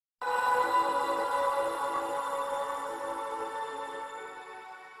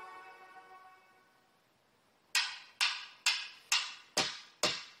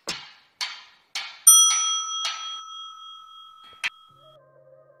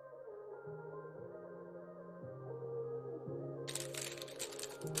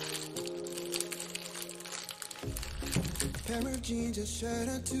pair of jeans, a shirt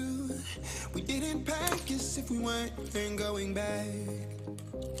or two. We didn't pack as if we weren't going back.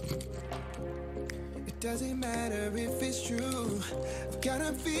 It doesn't matter if it's true. I've got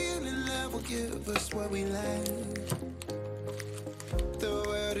a feeling love will give us what we lack. The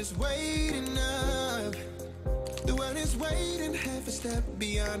world is waiting up. The world is waiting half a step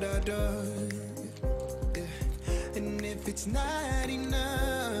beyond our door. Yeah. And if it's not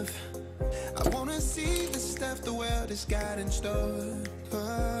enough, I wanna see the stuff the world has got in store.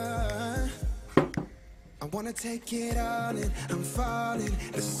 I wanna take it all in, I'm falling.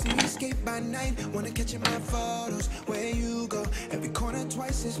 The seascape by night, wanna catch in my photos. Where you go, every corner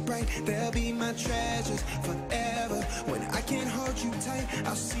twice as bright. They'll be my treasures forever. When I can't hold you tight,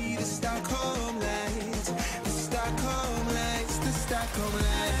 I'll see the Stockholm lights. The Stockholm lights, the Stockholm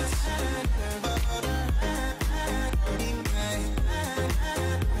lights.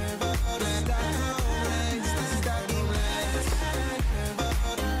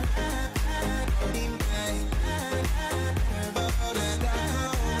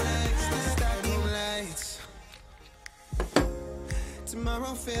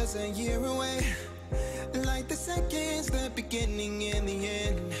 Tomorrow feels a year away, like the seconds, the beginning and the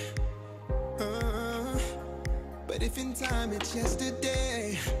end. But if in time it's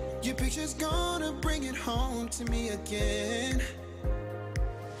yesterday, your picture's gonna bring it home to me again.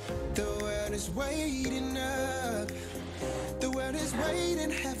 The world is waiting up. The world is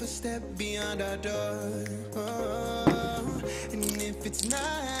waiting half a step beyond our door. And if it's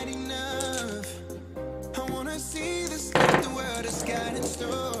not enough, I wanna see the stuff the world has got in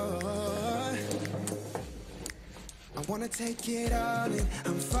store. I wanna take it all in,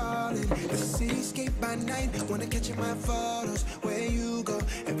 I'm falling. The cityscape by night, wanna catch in my photos. Where you go,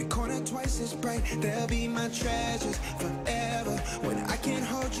 every corner twice as bright. They'll be my treasures forever. When I can't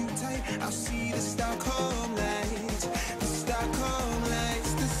hold you tight, I'll see the Stockholm lights. The Stockholm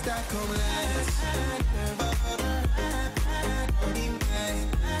lights, the Stockholm lights.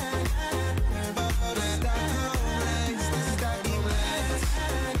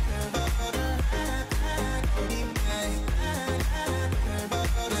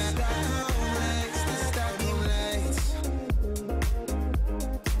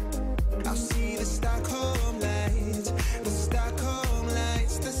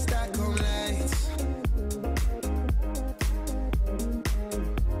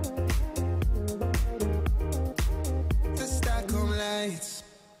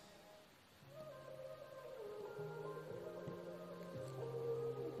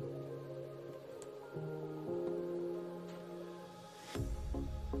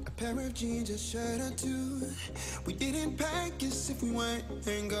 Pair of jeans, a shirt or two. We didn't pack as if we weren't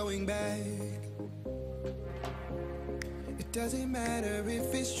going back. It doesn't matter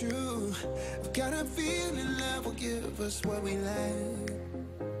if it's true. I've got a feeling love will give us what we lack.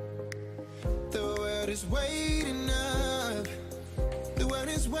 The world is waiting up. The world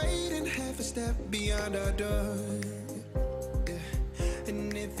is waiting half a step beyond our door. Yeah.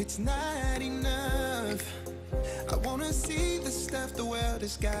 And if it's not enough, I wanna see the stuff the world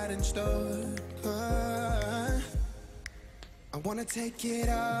has got in store. I wanna take it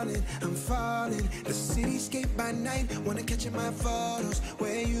all in, I'm falling. The cityscape by night, wanna catch in my photos.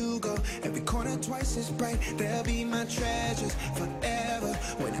 Where you go, every corner twice as bright. They'll be my treasures forever.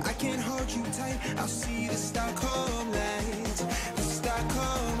 When I can't hold you tight, I'll see the Stockholm lights. The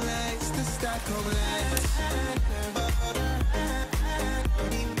Stockholm lights, the Stockholm lights.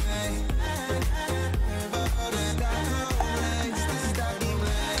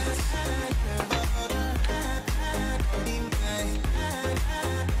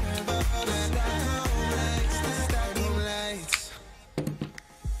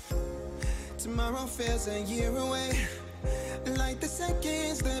 Tomorrow feels a year away, like the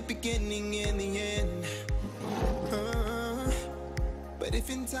seconds, the beginning and the end. But if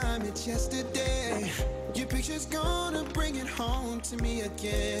in time it's yesterday, your picture's gonna bring it home to me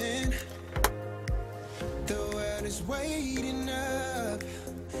again. The world is waiting up.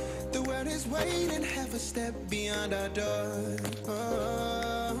 The world is waiting half a step beyond our door.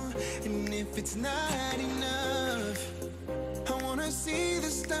 And if it's not enough, I wanna see the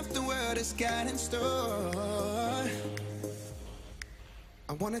stuff the world has got in store.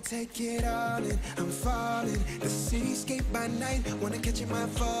 I wanna take it all in, I'm falling. The cityscape by night, wanna catch in my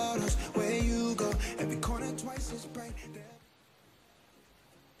photos. Where you go, every corner twice as bright.